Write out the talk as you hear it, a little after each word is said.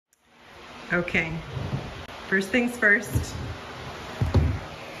Okay, first things first.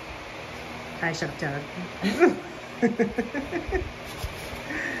 Hi, Chef Doug.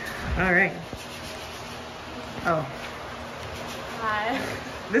 All right. Oh. Hi.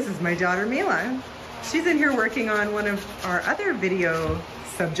 This is my daughter, Mila. She's in here working on one of our other video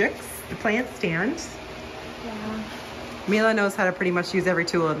subjects, the plant stand. Yeah. Mila knows how to pretty much use every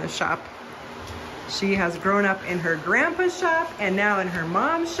tool in this shop. She has grown up in her grandpa's shop and now in her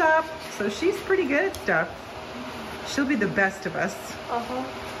mom's shop, so she's pretty good at stuff. She'll be the best of us.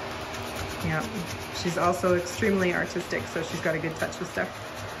 Uh-huh. Yeah, she's also extremely artistic, so she's got a good touch with stuff.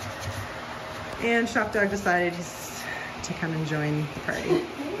 And Shop Dog decided to come and join the party.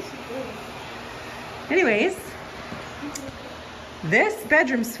 Anyways, this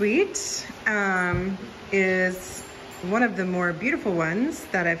bedroom suite is one of the more beautiful ones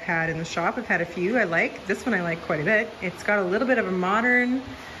that I've had in the shop. I've had a few I like. This one I like quite a bit. It's got a little bit of a modern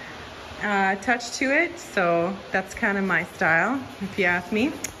touch to it, so that's kind of my style, if you ask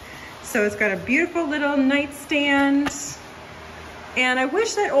me. So it's got a beautiful little nightstand, and I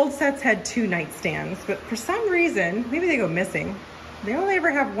wish that old sets had 2 nightstands, but for some reason, maybe they go missing. They only ever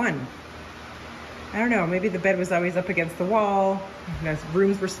have 1. I don't know, maybe the bed was always up against the wall. You know,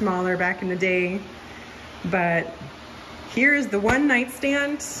 rooms were smaller back in the day, but here's the 1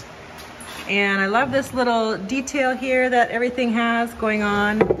 nightstand. And I love this little detail here that everything has going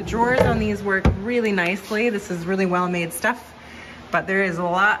on. The drawers on these work really nicely. This is really well-made stuff, but there is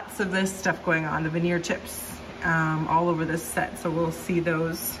lots of this stuff going on, the veneer chips all over this set. So we'll see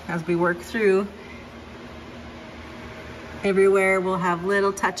those as we work through. Everywhere we'll have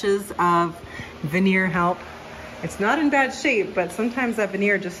little touches of veneer help. It's not in bad shape, but sometimes that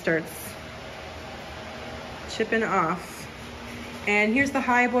veneer just starts chipping off. And here's the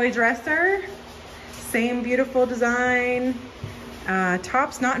high boy dresser. Same beautiful design.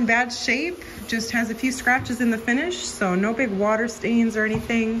 Top's not in bad shape, just has a few scratches in the finish, so no big water stains or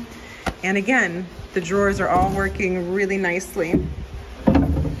anything. And again, the drawers are all working really nicely.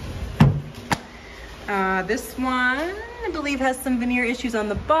 This one, I believe, has some veneer issues on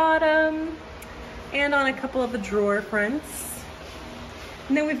the bottom and on a couple of the drawer fronts.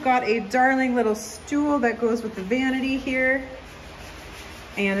 And then we've got a darling little stool that goes with the vanity here.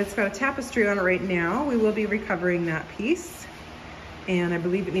 And it's got a tapestry on it right now. We will be recovering that piece. And I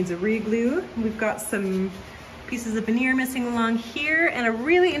believe it needs a re-glue. We've got some pieces of veneer missing along here and a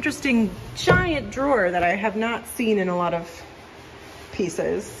really interesting giant drawer that I have not seen in a lot of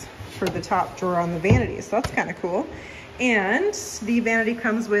pieces for the top drawer on the vanity. So that's kind of cool. And the vanity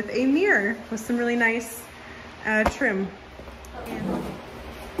comes with a mirror with some really nice trim.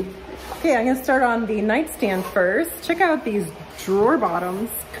 Okay, I'm gonna start on the nightstand first. Check out these drawer bottoms.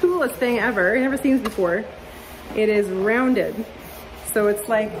 Coolest thing ever. I've never seen this before. It is rounded. So it's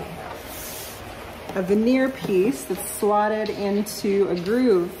like a veneer piece that's slotted into a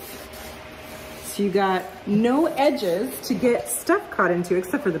groove. So you got no edges to get stuff caught into,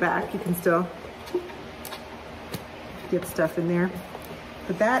 except for the back. You can still get stuff in there.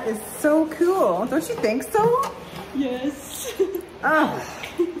 But that is so cool. Don't you think so? Yes. Oh.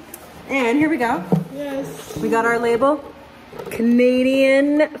 And here we go. Yes. We got our label.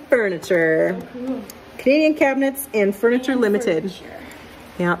 Canadian Furniture. Oh, cool. Canadian Cabinets and Furniture Limited.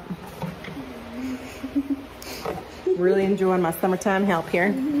 Yep. Really enjoying my summertime help here.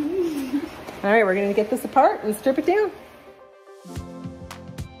 All right, we're gonna get this apart and strip it down.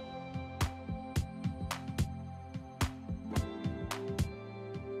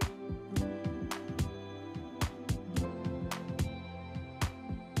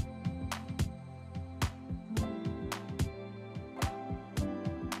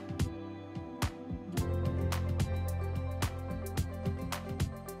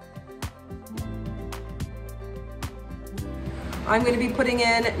 I'm going to be putting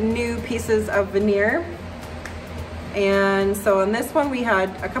in new pieces of veneer. And so on this one, we had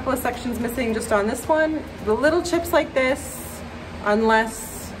a couple of sections missing just on this one. The little chips like this,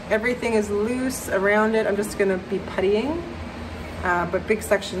 unless everything is loose around it, I'm just going to be puttying. But big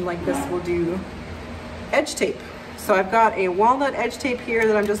section like this will do edge tape. So I've got a walnut edge tape here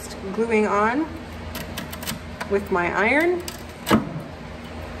that I'm just gluing on with my iron.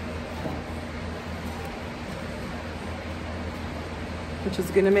 Which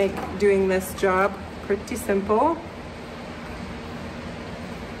is going to make doing this job pretty simple.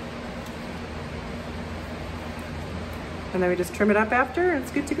 And then we just trim it up after and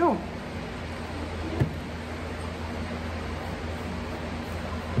it's good to go.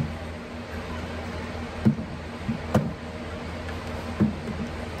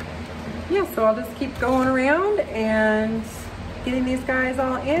 Yeah, so I'll just keep going around and getting these guys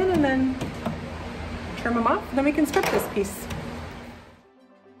all in, and then trim them off, and then we can strip this piece.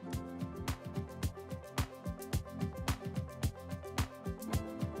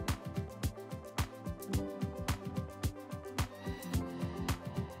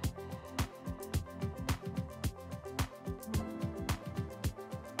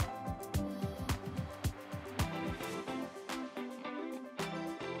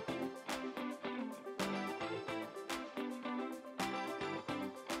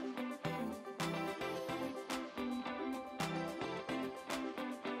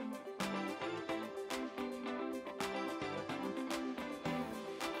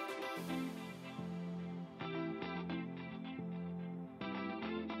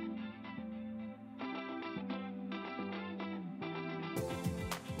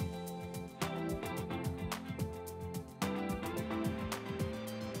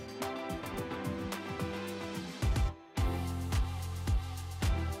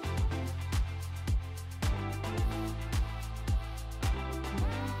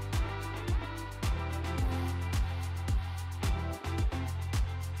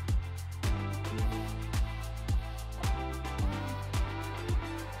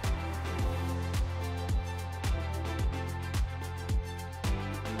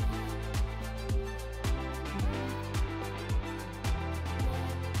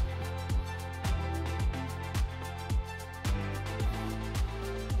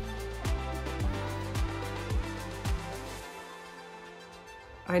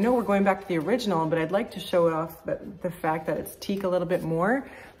 I know we're going back to the original, but I'd like to show off the fact that it's teak a little bit more.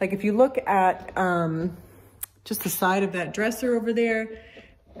 Like if you look at just the side of that dresser over there,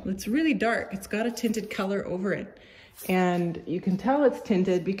 it's really dark. It's got a tinted color over it. And you can tell it's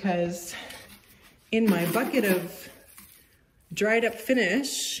tinted because in my bucket of dried up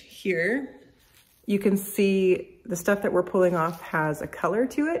finish here, you can see the stuff that we're pulling off has a color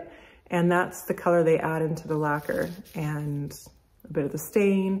to it. And that's the color they add into the lacquer, and a bit of the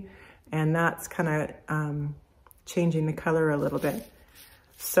stain, and that's kind of changing the color a little bit.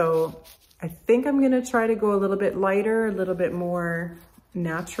 So I think I'm gonna try to go a little bit lighter, a little bit more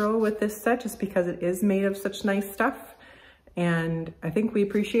natural with this set, just because it is made of such nice stuff. And I think we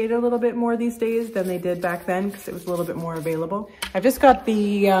appreciate it a little bit more these days than they did back then, because it was a little bit more available. I've just got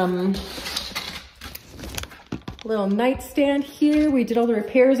the little nightstand here. We did all the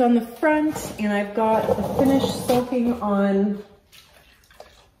repairs on the front, and I've got the finish soaking on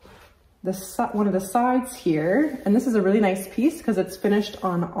one of the sides here. And this is a really nice piece because it's finished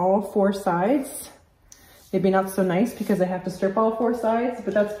on all 4 sides. Maybe not so nice because I have to strip all 4 sides,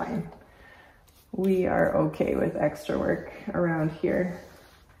 but that's fine. We are okay with extra work around here,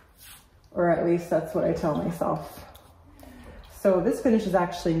 or at least that's what I tell myself. So this finish is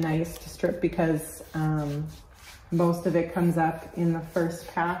actually nice to strip because most of it comes up in the first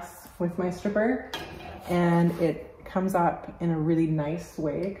pass with my stripper, and it comes up in a really nice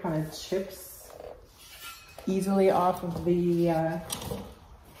way. It kind of chips easily off of the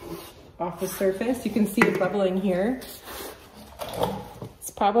surface. You can see it bubbling here.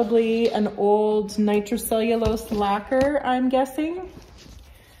 It's probably an old nitrocellulose lacquer, I'm guessing,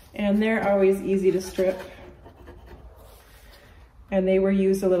 and they're always easy to strip. And they were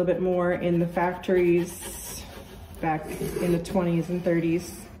used a little bit more in the factories back in the 20s and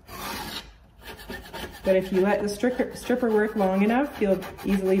 30s. But if you let the stripper work long enough, you'll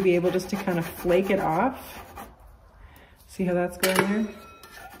easily be able just to kind of flake it off. See how that's going there?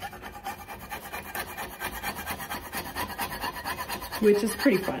 Which is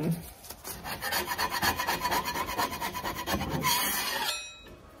pretty fun.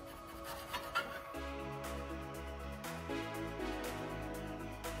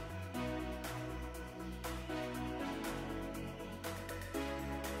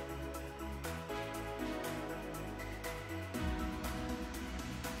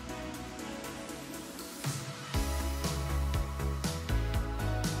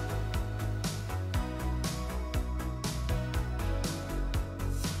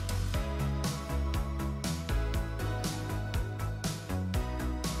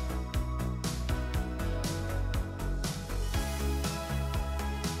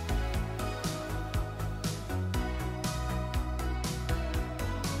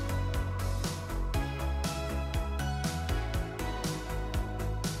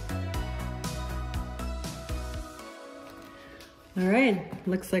 All right,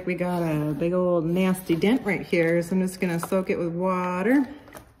 looks like we got a big old nasty dent right here. So I'm just gonna soak it with water.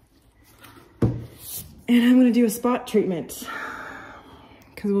 And I'm gonna do a spot treatment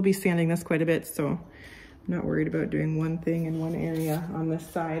because we'll be sanding this quite a bit. So I'm not worried about doing one thing in one area on this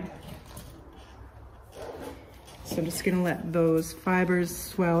side. So I'm just gonna let those fibers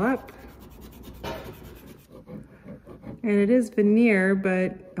swell up. And it is veneer,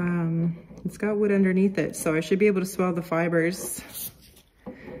 but it's got wood underneath it, so I should be able to swell the fibers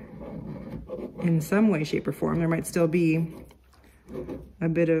in some way, shape, or form. There might still be a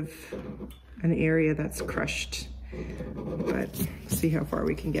bit of an area that's crushed, but see how far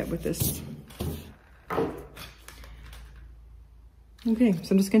we can get with this. Okay, so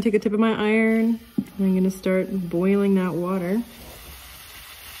I'm just gonna take a tip of my iron and I'm gonna start boiling that water.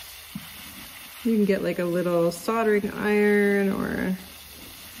 You can get like a little soldering iron or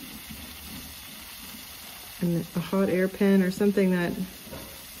a hot air pen or something that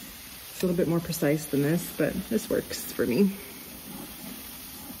is a little bit more precise than this, but this works for me.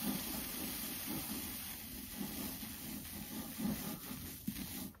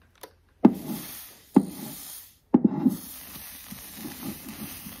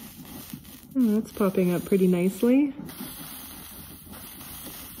 Oh, that's popping up pretty nicely.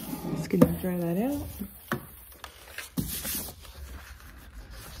 Just gonna dry that out.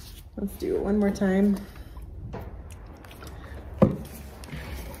 Let's do it one more time.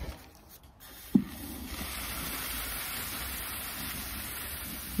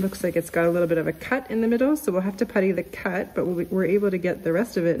 Looks like it's got a little bit of a cut in the middle, so we'll have to putty the cut, but we're able to get the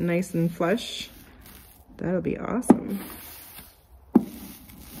rest of it nice and flush. That'll be awesome.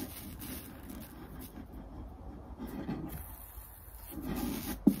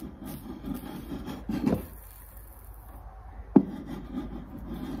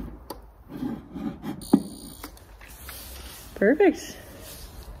 Perfect.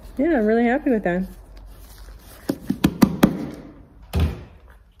 Yeah, I'm really happy with that.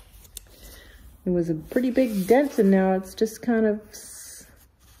 It was a pretty big dent and now it's just kind of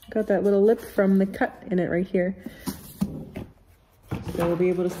got that little lip from the cut in it right here. So we'll be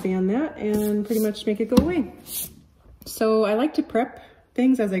able to sand that and pretty much make it go away. So I like to prep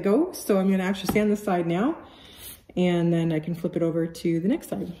things as I go. So I'm gonna actually sand this side now and then I can flip it over to the next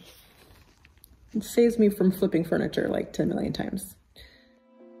side. It saves me from flipping furniture like 10 million times.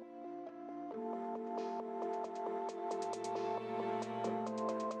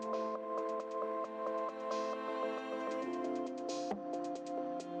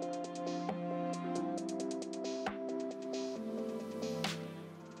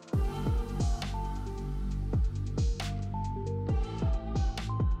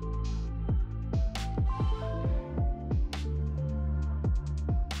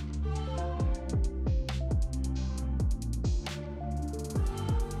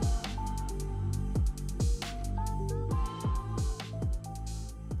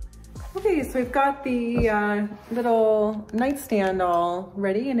 Okay, so we've got the little nightstand all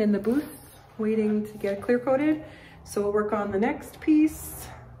ready and in the booth waiting to get clear coated. So we'll work on the next piece.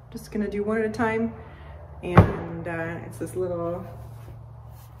 Just gonna do one at a time. And it's this little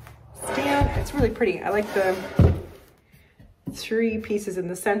stand. It's really pretty. I like the 3 pieces in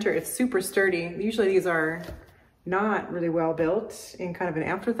the center. It's super sturdy. Usually these are not really well built and kind of an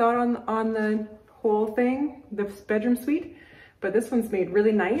afterthought on the whole thing, the bedroom suite. But this one's made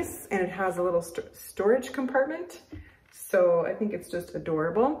really nice and it has a little storage compartment. So I think it's just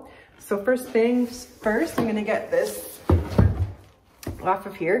adorable. So first things first, I'm gonna get this off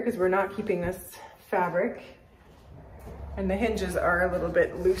of here because we're not keeping this fabric. And the hinges are a little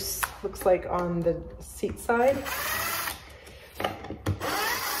bit loose, looks like on the seat side.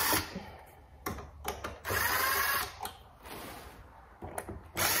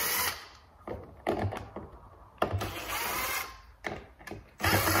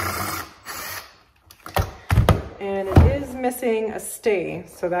 And it is missing a stay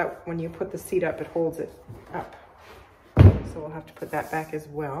so that when you put the seat up, it holds it up. So we'll have to put that back as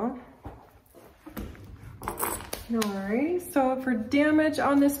well. Alrighty, so for damage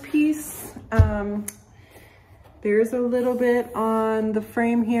on this piece, there's a little bit on the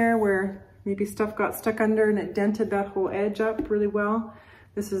frame here where maybe stuff got stuck under and it dented that whole edge up really well.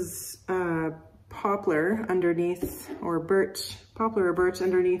 This is poplar underneath, or birch, poplar or birch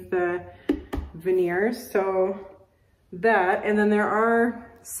underneath the veneer. So that, and then there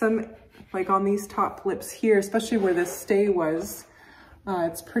are some, like on these top lips here, especially where the stay was,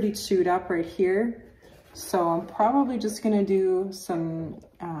 it's pretty chewed up right here. So I'm probably just gonna do some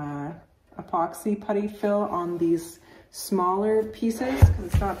epoxy putty fill on these smaller pieces because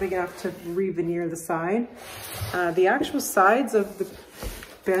it's not big enough to re-veneer the side. The actual sides of the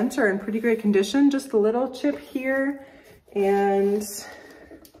bench are in pretty great condition, just a little chip here, and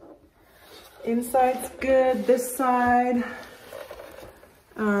inside's good. This side,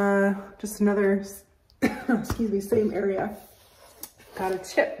 just another, excuse me, same area, got a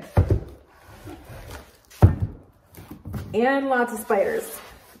chip. And lots of spiders.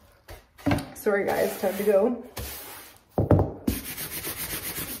 Sorry guys, time to go.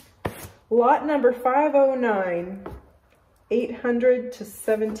 Lot number 509, 800 to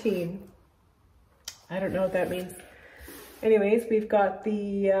 17. I don't know what that means. Anyways, we've got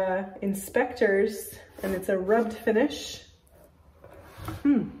the inspectors, and it's a rubbed finish.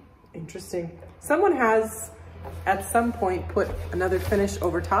 Interesting. Someone has at some point put another finish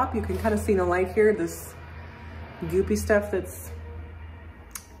over top. You can kind of see in the light here, this goopy stuff that's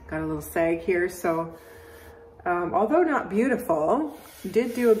got a little sag here. So although not beautiful,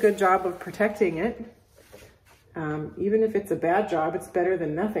 did do a good job of protecting it. Even if it's a bad job, it's better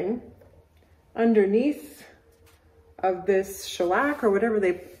than nothing. Underneath of this shellac or whatever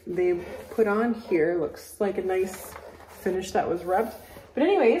they put on here looks like a nice finish that was rubbed. But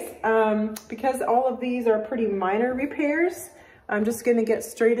anyways, because all of these are pretty minor repairs, I'm just gonna get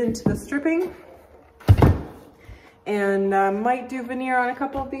straight into the stripping, and might do veneer on a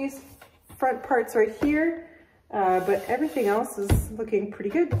couple of these front parts right here, but everything else is looking pretty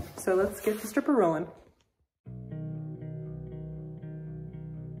good. So let's get the stripper rolling.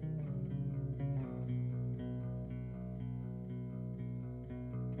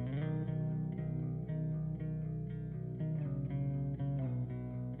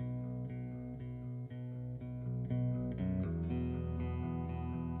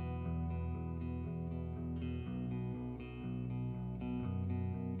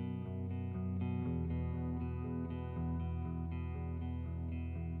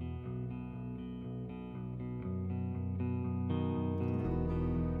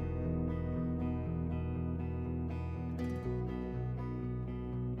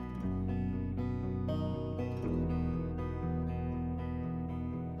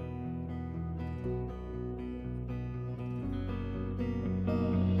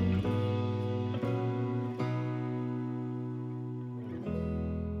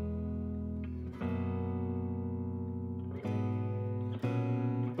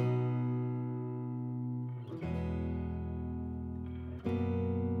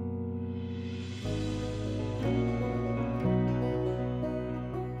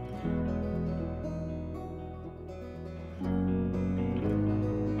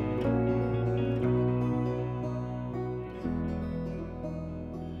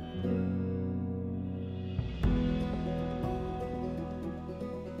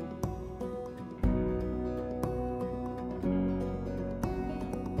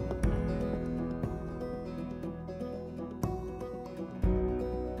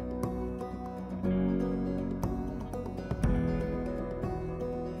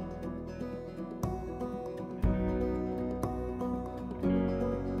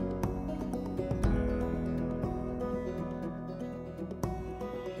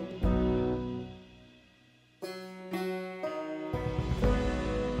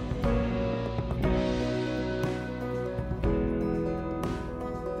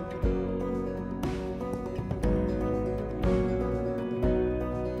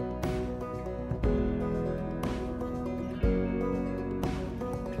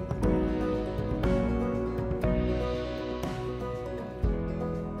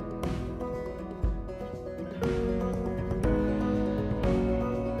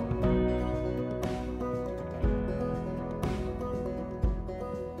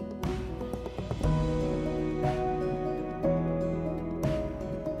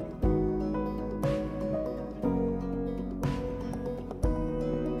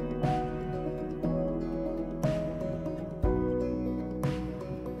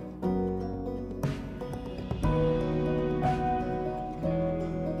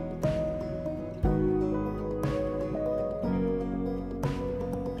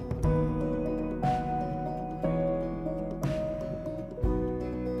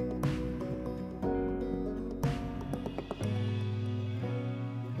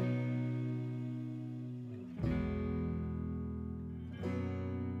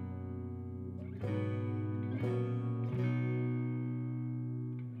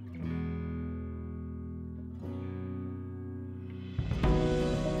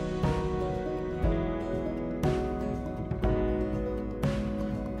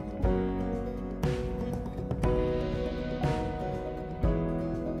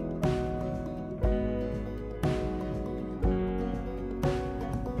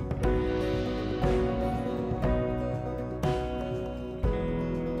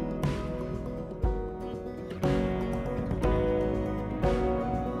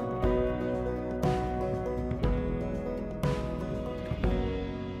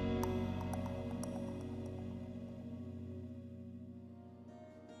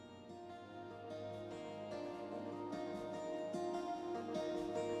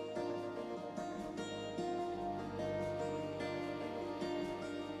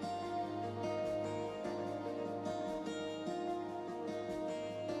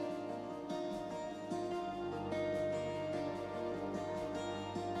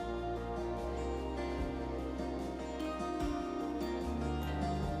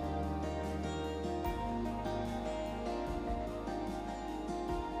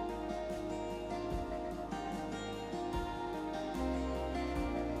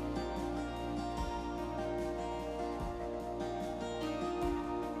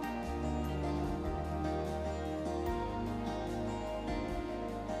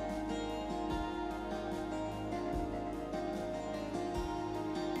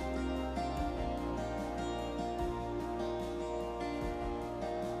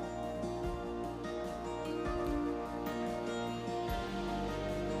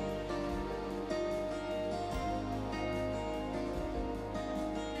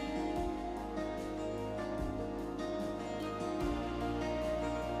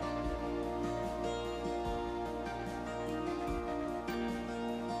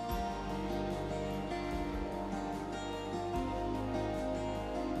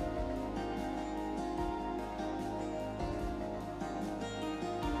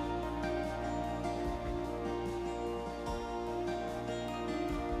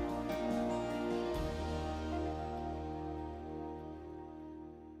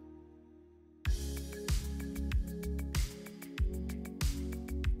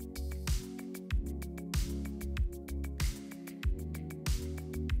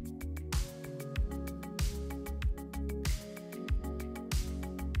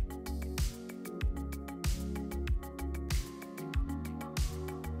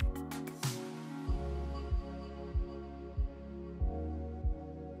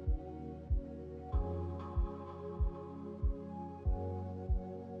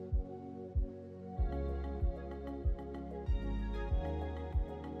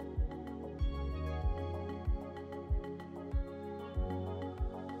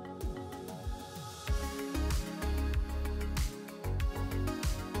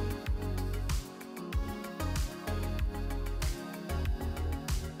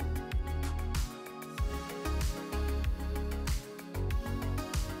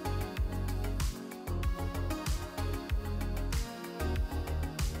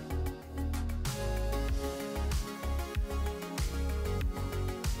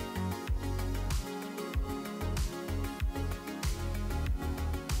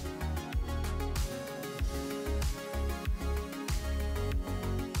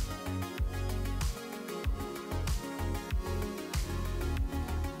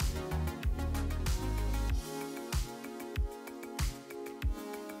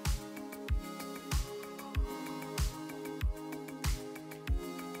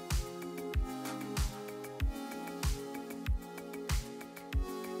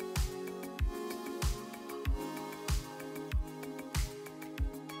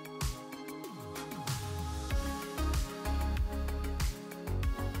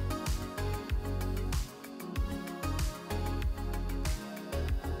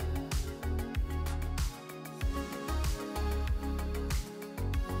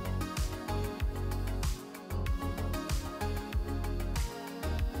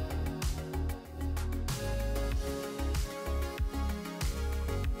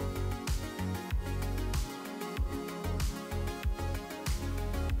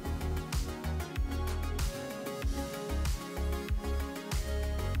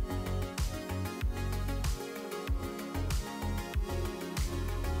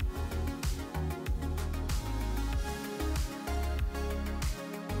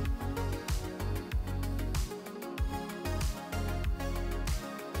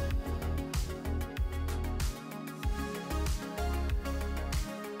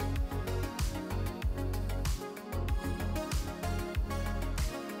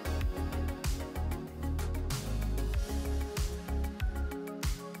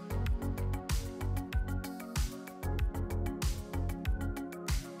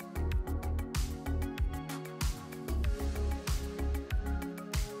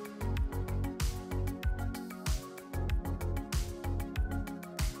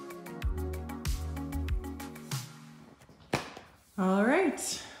 All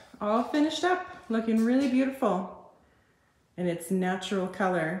right, all finished up, looking really beautiful. And it's natural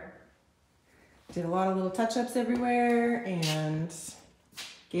color. Did a lot of little touch-ups everywhere and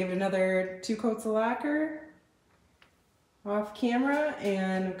gave it another 2 coats of lacquer off camera,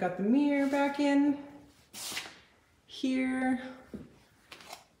 and we've got the mirror back in here.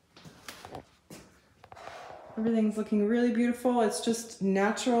 Everything's looking really beautiful. It's just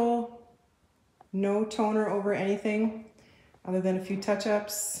natural, no toner over anything other than a few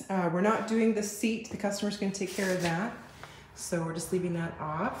touch-ups. We're not doing the seat. The customer's going to take care of that. So we're just leaving that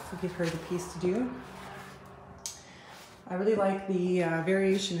off. We'll give her the piece to do. I really like the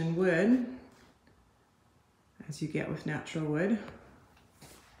variation in wood, as you get with natural wood.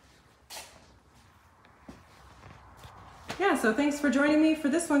 Yeah, so thanks for joining me for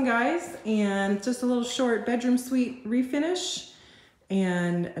this one, guys. And just a little short bedroom suite refinish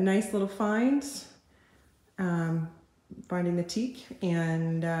and a nice little find. Finding the teak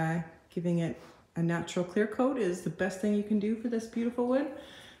and giving it a natural clear coat is the best thing you can do for this beautiful wood.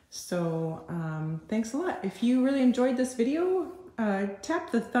 So thanks a lot. If you really enjoyed this video,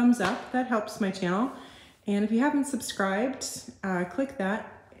 tap the thumbs up. That helps my channel. And if you haven't subscribed, click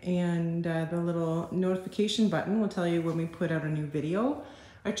that, and the little notification button will tell you when we put out a new video.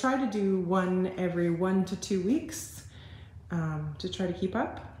 I try to do one every 1 to 2 weeks to try to keep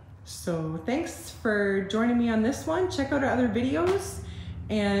up. So thanks for joining me on this one. Check out our other videos.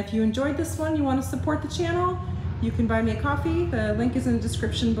 And if you enjoyed this one, you want to support the channel, you can buy me a coffee. The link is in the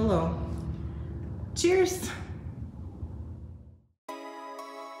description below. Cheers!